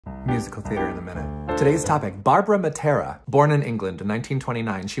Musical theater in a minute. Today's topic, Barbara Matera. Born in England in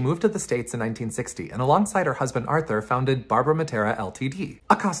 1929, she moved to the States in 1960 and alongside her husband Arthur founded Barbara Matera Ltd,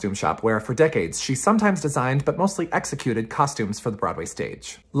 a costume shop where for decades she sometimes designed but mostly executed costumes for the Broadway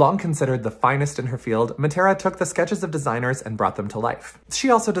stage. Long considered the finest in her field, Matera took the sketches of designers and brought them to life. She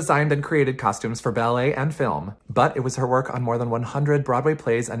also designed and created costumes for ballet and film, but it was her work on more than 100 Broadway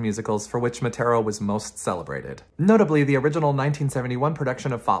plays and musicals for which Matera was most celebrated. Notably, the original 1971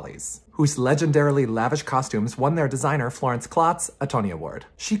 production of Follies, whose legendarily lavish costumes won their designer Florence Klotz a Tony Award.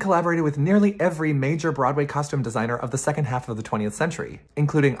 She collaborated with nearly every major Broadway costume designer of the second half of the 20th century,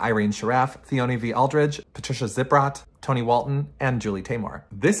 including Irene Sharaff, Theoni V. Aldridge, Patricia Ziprot, Tony Walton, and Julie Taymor.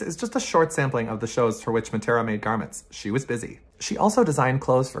 This is just a short sampling of the shows for which Matera made garments. She was busy. She also designed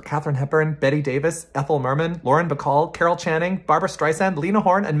clothes for Katharine Hepburn, Bette Davis, Ethel Merman, Lauren Bacall, Carol Channing, Barbara Streisand, Lena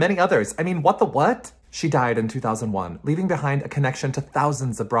Horne, and many others. I mean, what the what? She died in 2001, leaving behind a connection to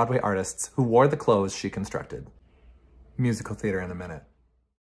thousands of Broadway artists who wore the clothes she constructed. Musical theater in a minute.